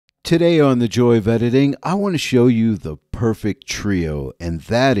Today on The Joy of Editing, I want to show you the perfect trio, and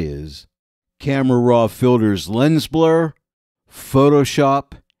that is Camera Raw Filters Lens Blur,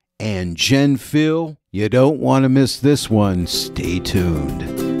 Photoshop, and Gen Fill. You don't want to miss this one. Stay tuned.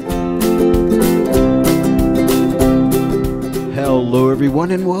 Hello everyone,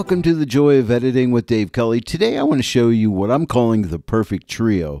 and welcome to The Joy of Editing with Dave Kelly. Today I want to show you what I'm calling the perfect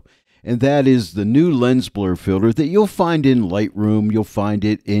trio, and that is the new lens blur filter that you'll find in Lightroom, you'll find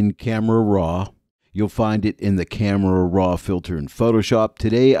it in Camera Raw, you'll find it in the Camera Raw filter in Photoshop.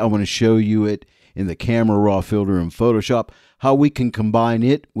 Today I want to show you it in the Camera Raw filter in Photoshop, how we can combine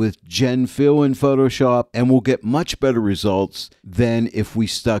it with Gen Fill in Photoshop, and we'll get much better results than if we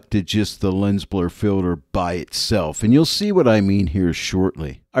stuck to just the lens blur filter by itself. And you'll see what I mean here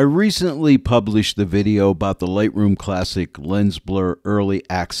shortly. I recently published the video about the Lightroom Classic Lens Blur Early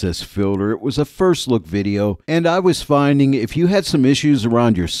Access Filter. It was a first look video, and I was finding if you had some issues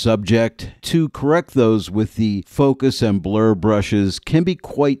around your subject, to correct those with the focus and blur brushes can be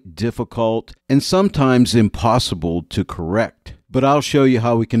quite difficult and sometimes impossible to correct. But I'll show you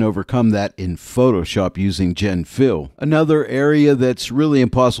how we can overcome that in Photoshop using Gen Fill. Another area that's really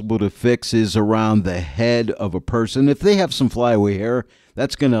impossible to fix is around the head of a person. If they have some flyaway hair,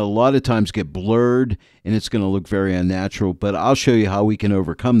 that's going to a lot of times get blurred and it's going to look very unnatural, but I'll show you how we can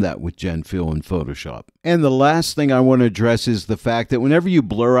overcome that with Gen Fill in Photoshop. And the last thing I want to address is the fact that whenever you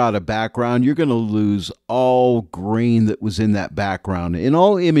blur out a background, you're going to lose all grain that was in that background. And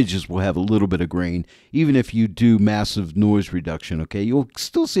all images will have a little bit of grain, even if you do massive noise reduction, okay? You'll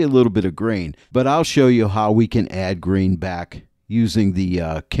still see a little bit of grain, but I'll show you how we can add grain back using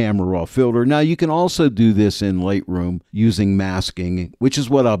the Camera Raw filter. Now you can also do this in Lightroom using masking, which is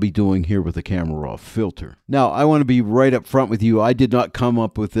what I'll be doing here with the Camera Raw filter. Now I want to be right up front with you. I did not come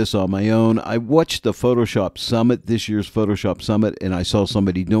up with this on my own. I watched the Photoshop Summit, this year's Photoshop Summit, and I saw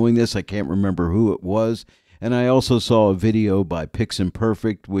somebody doing this. I can't remember who it was. And I also saw a video by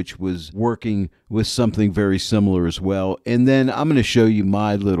Piximperfect, which was working with something very similar as well. And then I'm going to show you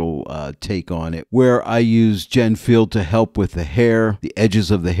my little take on it, where I use Gen Fill to help with the hair, the edges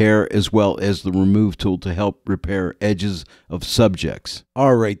of the hair, as well as the remove tool to help repair edges of subjects.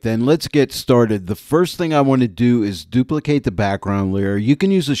 All right, then let's get started. The first thing I want to do is duplicate the background layer. You can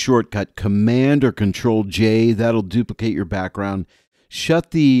use a shortcut, Command or Control J. That'll duplicate your background.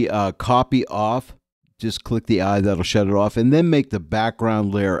 Shut the copy off. Just click the eye, that'll shut it off, and then make the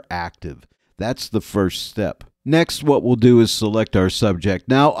background layer active. That's the first step. Next, what we'll do is select our subject.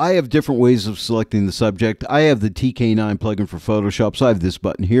 Now, I have different ways of selecting the subject. I have the TK9 plugin for Photoshop, so I have this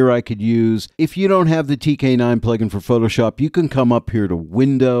button here I could use. If you don't have the TK9 plugin for Photoshop, you can come up here to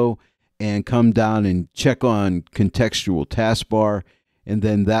Window and come down and check on Contextual Taskbar, and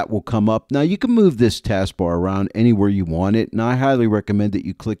then that will come up. Now, you can move this taskbar around anywhere you want it, and I highly recommend that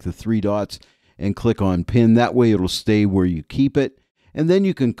you click the three dots and click on Pin. That way it'll stay where you keep it. And then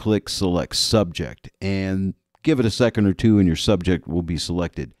you can click Select Subject and give it a second or two and your subject will be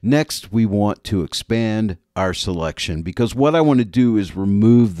selected. Next, we want to expand our selection because what I want to do is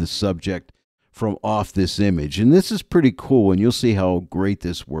remove the subject from off this image. And this is pretty cool and you'll see how great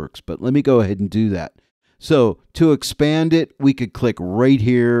this works. But let me go ahead and do that. So to expand it, we could click right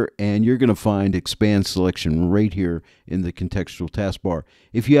here and you're going to find expand selection right here in the contextual taskbar.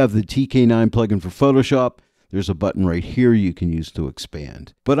 If you have the TK9 plugin for Photoshop, there's a button right here you can use to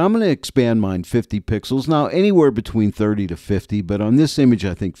expand. But I'm going to expand mine 50 pixels. Now anywhere between 30 to 50, but on this image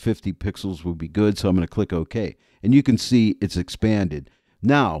I think 50 pixels would be good, so I'm going to click OK. And you can see it's expanded.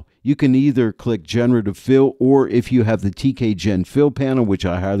 Now, you can either click Generative Fill, or if you have the TK Gen Fill panel, which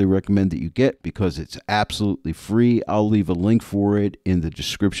I highly recommend that you get because it's absolutely free. I'll leave a link for it in the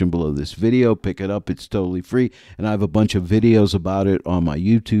description below this video. Pick it up, it's totally free. And I have a bunch of videos about it on my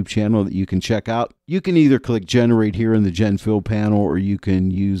YouTube channel that you can check out. You can either click Generate here in the Gen Fill panel, or you can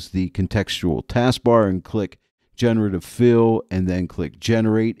use the contextual taskbar and click Generative Fill and then click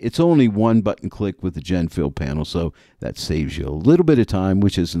Generate. It's only one button click with the Gen Fill panel, so that saves you a little bit of time,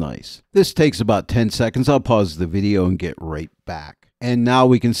 which is nice. This takes about 10 seconds. I'll pause the video and get right back. And now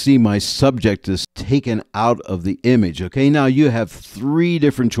we can see my subject is taken out of the image. Okay, now you have three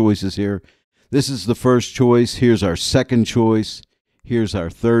different choices here. This is the first choice. Here's our second choice. Here's our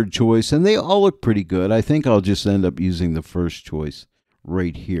third choice, and they all look pretty good. I think I'll just end up using the first choice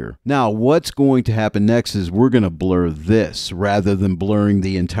right here. Now, what's going to happen next is we're going to blur this rather than blurring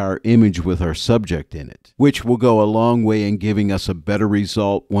the entire image with our subject in it, which will go a long way in giving us a better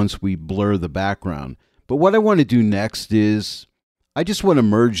result once we blur the background. But what I want to do next is I just want to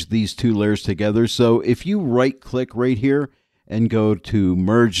merge these two layers together. So if you right click right here and go to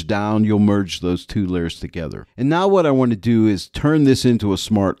merge down, you'll merge those two layers together. And now what I want to do is turn this into a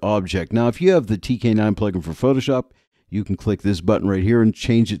smart object. Now, if you have the TK9 plugin for Photoshop, you can click this button right here and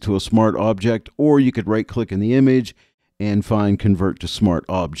change it to a smart object, or you could right click in the image and find convert to smart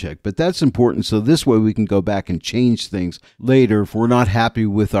object. But that's important, so this way we can go back and change things later if we're not happy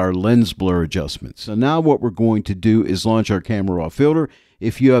with our lens blur adjustments. So now what we're going to do is launch our camera raw filter.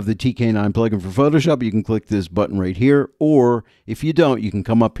 If you have the TK9 plugin for Photoshop, you can click this button right here, or if you don't, you can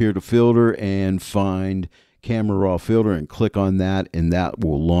come up here to filter and find camera raw filter and click on that, and that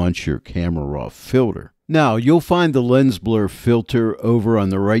will launch your camera raw filter. Now, you'll find the lens blur filter over on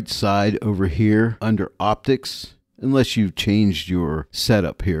the right side over here under optics, unless you've changed your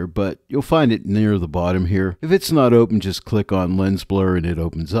setup here, but you'll find it near the bottom here. If it's not open, just click on lens blur and it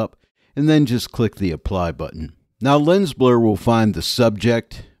opens up, and then just click the apply button. Now, lens blur will find the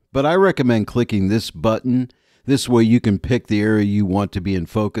subject, but I recommend clicking this button. This way you can pick the area you want to be in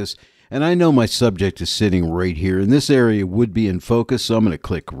focus. And I know my subject is sitting right here, and this area would be in focus, so I'm going to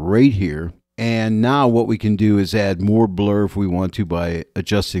click right here. And now what we can do is add more blur if we want to by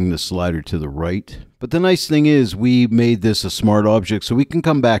adjusting the slider to the right. But the nice thing is we made this a smart object, so we can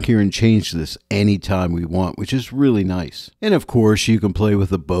come back here and change this anytime we want, which is really nice. And of course, you can play with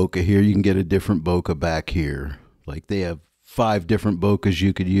the bokeh here. You can get a different bokeh back here. Like they have 5 different bokehs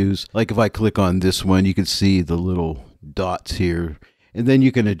you could use. Like if I click on this one, you can see the little dots here. And then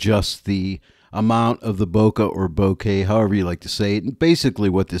you can adjust the amount of the bokeh or bokeh, however you like to say it. And basically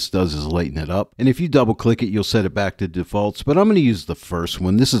what this does is lighten it up. And if you double click it, you'll set it back to defaults. But I'm going to use the first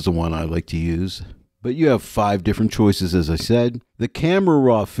one. This is the one I like to use. But you have 5 different choices, as I said. The camera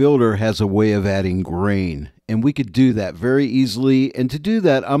raw filter has a way of adding grain, and we could do that very easily. And to do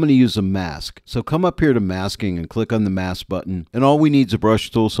that, I'm going to use a mask. So come up here to masking and click on the mask button. And all we need is a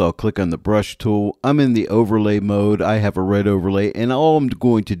brush tool, so I'll click on the brush tool. I'm in the overlay mode. I have a red overlay, and all I'm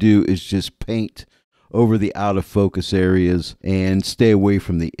going to do is just paint over the out of focus areas and stay away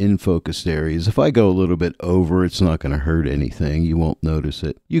from the in focus areas. If I go a little bit over, it's not going to hurt anything. You won't notice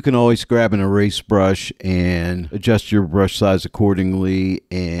it. You can always grab an erase brush and adjust your brush size accordingly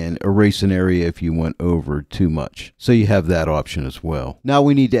and erase an area if you went over too much. So you have that option as well. Now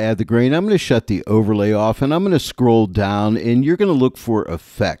we need to add the grain. I'm going to shut the overlay off and I'm going to scroll down and you're going to look for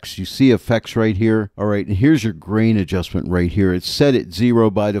effects. You see effects right here. All right, and here's your grain adjustment right here. It's set at 0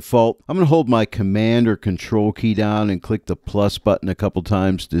 by default. I'm going to hold my command or control key down and click the plus button a couple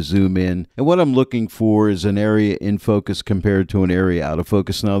times to zoom in. And what I'm looking for is an area in focus compared to an area out of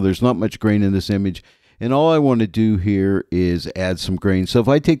focus. Now there's not much grain in this image, and all I want to do here is add some grain. So if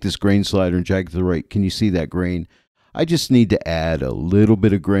I take this grain slider and drag it to the right, can you see that grain? I just need to add a little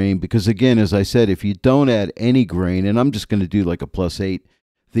bit of grain because, again, as I said, if you don't add any grain, and I'm just going to do like a +8,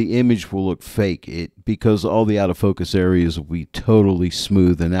 the image will look fake because all the out of focus areas will be totally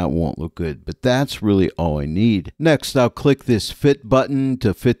smooth and that won't look good. But that's really all I need. Next, I'll click this fit button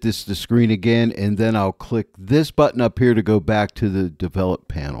to fit this to screen again, and then I'll click this button up here to go back to the develop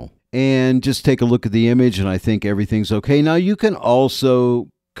panel. And just take a look at the image, and I think everything's okay. Now you can also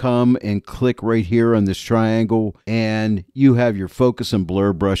come and click right here on this triangle, and you have your focus and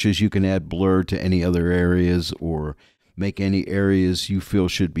blur brushes. You can add blur to any other areas or make any areas you feel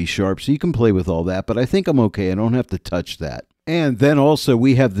should be sharp. So you can play with all that, but I think I'm okay. I don't have to touch that. And then also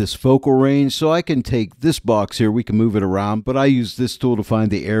we have this focal range, so I can take this box here, we can move it around, but I use this tool to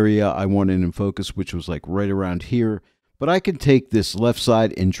find the area I wanted in focus, which was like right around here. But I can take this left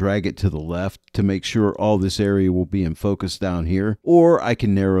side and drag it to the left to make sure all this area will be in focus down here. Or I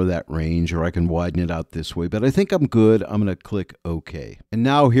can narrow that range, or I can widen it out this way. But I think I'm good. I'm going to click OK. And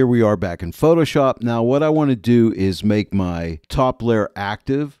now here we are back in Photoshop. Now what I want to do is make my top layer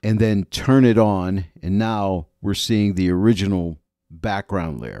active and then turn it on. And now we're seeing the original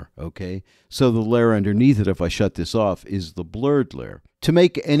background layer. Okay, so the layer underneath it, if I shut this off, is the blurred layer. To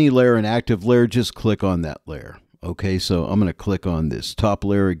make any layer an active layer, just click on that layer. Okay, so I'm going to click on this top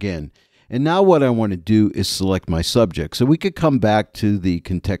layer again. And now what I want to do is select my subject. So we could come back to the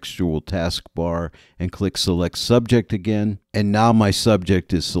contextual taskbar and click select subject again. And now my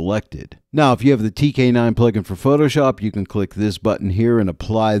subject is selected. Now, if you have the TK9 plugin for Photoshop, you can click this button here and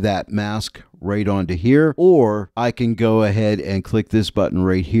apply that mask right onto here. Or I can go ahead and click this button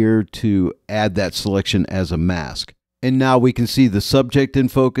right here to add that selection as a mask. And now we can see the subject in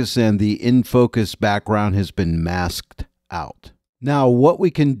focus and the in focus background has been masked out. Now what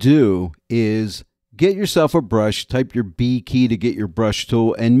we can do is get yourself a brush, type your B key to get your brush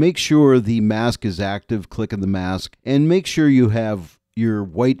tool, and make sure the mask is active. Click on the mask and make sure you have your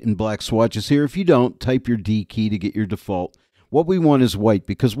white and black swatches here. If you don't, type your D key to get your default, What we want is white,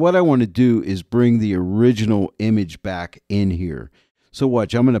 because what I want to do is bring the original image back in here. So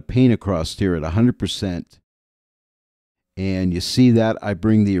watch, I'm going to paint across here at 100%. And you see that I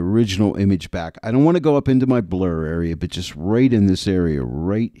bring the original image back. I don't want to go up into my blur area, but just right in this area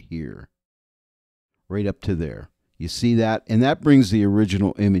right here. Right up to there. You see that? And that brings the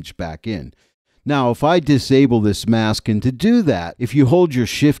original image back in. Now, if I disable this mask, and to do that, if you hold your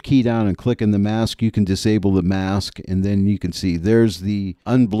shift key down and click in the mask, you can disable the mask, and then you can see there's the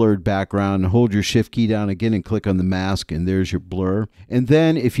unblurred background. Hold your shift key down again and click on the mask, and there's your blur. And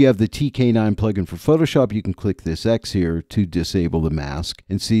then if you have the TK9 plugin for Photoshop, you can click this X here to disable the mask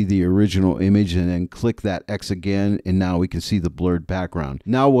and see the original image, and then click that X again, and now we can see the blurred background.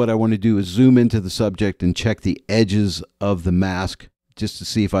 Now what I want to do is zoom into the subject and check the edges of the mask, just to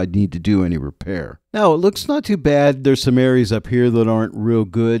see if I need to do any repair. Now, it looks not too bad. There's some areas up here that aren't real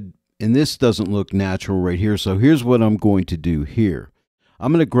good, and this doesn't look natural right here. So here's what I'm going to do here.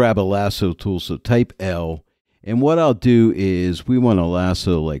 I'm going to grab a lasso tool, so type L, and what I'll do is we want to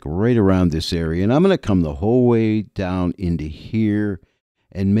lasso like right around this area, and I'm going to come the whole way down into here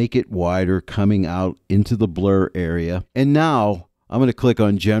and make it wider, coming out into the blur area. And now I'm going to click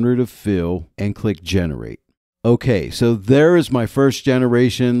on Generative Fill and click Generate. Okay, so there is my first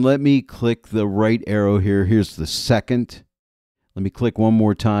generation. Let me click the right arrow here. Here's the second. Let me click one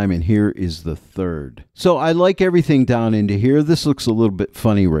more time, and here is the third. So I like everything down into here. This looks a little bit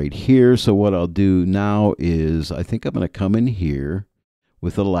funny right here. So what I'll do now is I think I'm going to come in here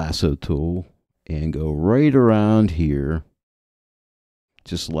with a lasso tool and go right around here,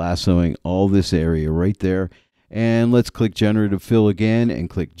 just lassoing all this area right there. And let's click Generative Fill again and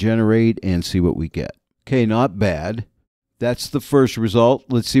click Generate and see what we get. Okay, not bad. That's the first result.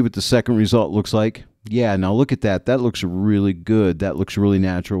 Let's see what the second result looks like. Yeah, now look at that. That looks really good. That looks really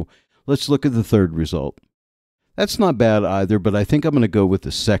natural. Let's look at the third result. That's not bad either, but I think I'm going to go with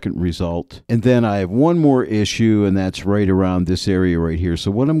the second result. And then I have one more issue, and that's right around this area right here.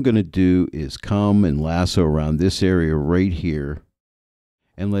 So what I'm going to do is come and lasso around this area right here.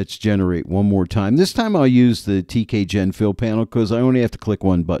 And let's generate one more time. This time I'll use the TK Gen Fill panel because I only have to click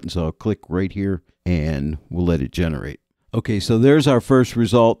one button. So I'll click right here and we'll let it generate. Okay, so there's our first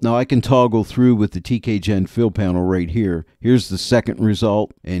result. Now I can toggle through with the TK Gen Fill panel right here. Here's the second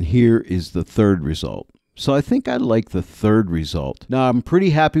result, and here is the third result. So I think I like the third result. Now I'm pretty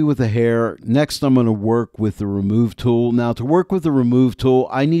happy with the hair. Next I'm going to work with the Remove tool. Now to work with the Remove tool,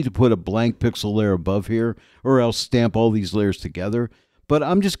 I need to put a blank pixel layer above here, or else stamp all these layers together. But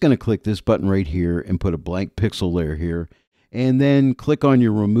I'm just going to click this button right here and put a blank pixel layer here. And then click on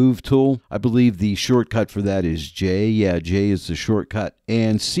your Remove tool. I believe the shortcut for that is J. Yeah, J is the shortcut.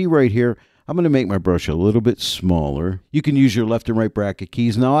 And see right here, I'm going to make my brush a little bit smaller. You can use your left and right bracket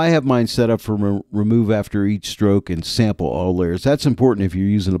keys. Now I have mine set up for remove after each stroke and sample all layers. That's important if you're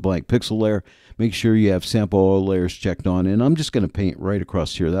using a blank pixel layer. Make sure you have sample all layers checked on. And I'm just going to paint right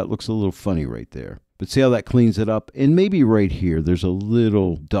across here. That looks a little funny right there. But see how that cleans it up? And maybe right here, there's a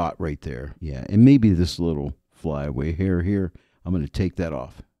little dot right there. Yeah, and maybe this little flyaway hair here, I'm going to take that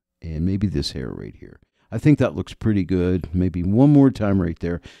off. And maybe this hair right here. I think that looks pretty good. Maybe one more time right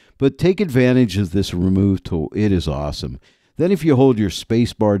there. But take advantage of this Remove tool. It is awesome. Then if you hold your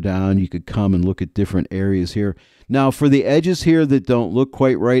space bar down, you could come and look at different areas here. Now for the edges here that don't look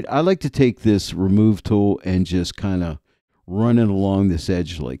quite right, I like to take this Remove tool and just kind of run it along this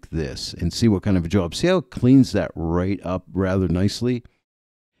edge like this and see what kind of a job. See how it cleans that right up rather nicely?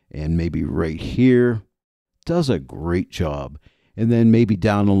 And maybe right here. Does a great job. And then maybe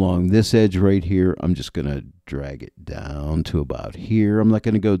down along this edge right here, I'm just going to drag it down to about here. I'm not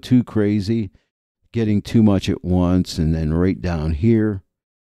going to go too crazy, getting too much at once. And then right down here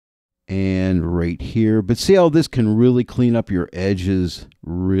and right here. But see how this can really clean up your edges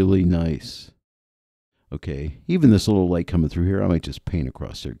really nice. Okay, even this little light coming through here, I might just paint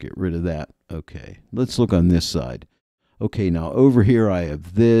across there, get rid of that. Okay, let's look on this side. Okay, now over here I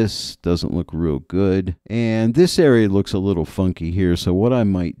have this, doesn't look real good. And this area looks a little funky here, so what I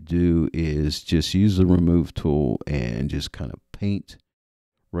might do is just use the Remove tool and just kind of paint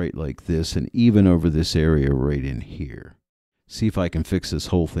right like this, and even over this area right in here. See if I can fix this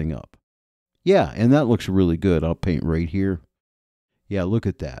whole thing up. Yeah, and that looks really good. I'll paint right here. Yeah, look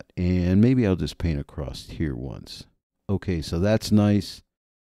at that. And maybe I'll just paint across here once. Okay, so that's nice.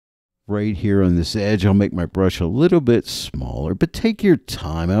 Right here on this edge, I'll make my brush a little bit smaller, but take your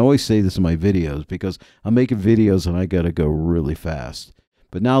time. I always say this in my videos because I'm making videos and I got to go really fast.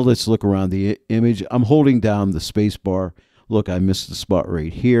 But now let's look around the image. I'm holding down the space bar. Look, I missed the spot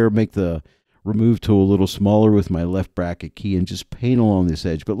right here. Make the Remove tool a little smaller with my left bracket key and just paint along this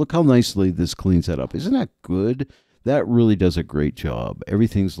edge. But look how nicely this cleans that up. Isn't that good? that really does a great job.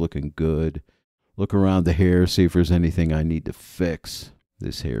 Everything's looking good. Look around the hair, see if there's anything I need to fix.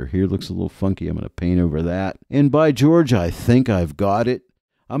 This hair here looks a little funky. I'm going to paint over that. And by George, I think I've got it.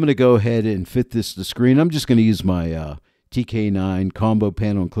 I'm going to go ahead and fit this to the screen. I'm just going to use my TK9 combo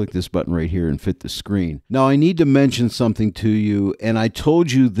panel and click this button right here and fit the screen. Now I need to mention something to you, and I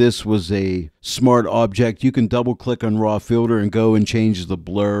told you this was a smart object. You can double click on raw filter and go and change the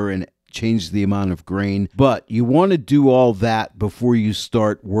blur and change the amount of grain, but you want to do all that before you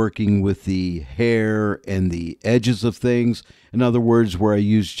start working with the hair and the edges of things. In other words, where I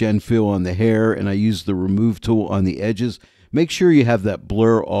use Gen Fill on the hair and I use the remove tool on the edges, make sure you have that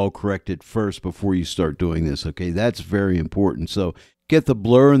blur all corrected first before you start doing this, okay? That's very important. So get the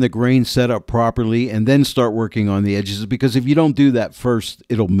blur and the grain set up properly and then start working on the edges, because if you don't do that first,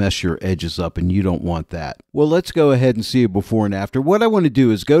 it'll mess your edges up and you don't want that. Well, let's go ahead and see a before and after. What I want to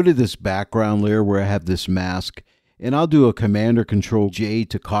do is go to this background layer where I have this mask, and I'll do a Command or Control J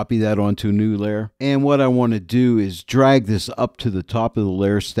to copy that onto a new layer. And what I want to do is drag this up to the top of the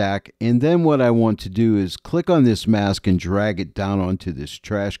layer stack. And then what I want to do is click on this mask and drag it down onto this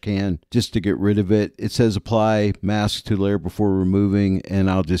trash can just to get rid of it. It says apply mask to layer before removing, and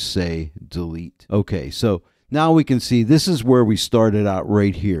I'll just say delete. Okay, so now we can see this is where we started out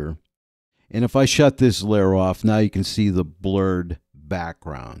right here. And if I shut this layer off, now you can see the blurred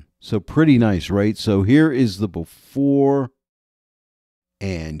background. So pretty nice, right? So here is the before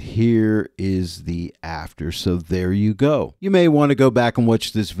and here is the after. So there you go. You may want to go back and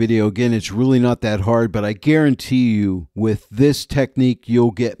watch this video again. It's really not that hard, but I guarantee you with this technique, you'll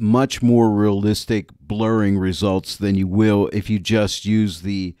get much more realistic blurring results than you will if you just use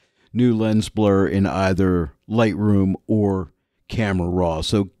the new lens blur in either Lightroom or Camera Raw.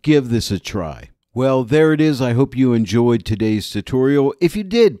 So give this a try. Well, there it is. I hope you enjoyed today's tutorial. If you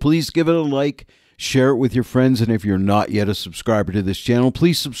did, please give it a like, share it with your friends, and if you're not yet a subscriber to this channel,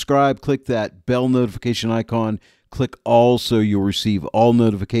 please subscribe, click that bell notification icon, click all so you'll receive all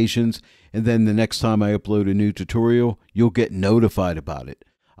notifications, and then the next time I upload a new tutorial, you'll get notified about it.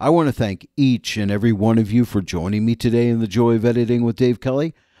 I want to thank each and every one of you for joining me today in the Joy of Editing with Dave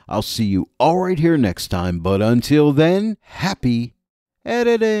Kelly. I'll see you all right here next time, but until then, happy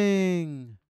editing!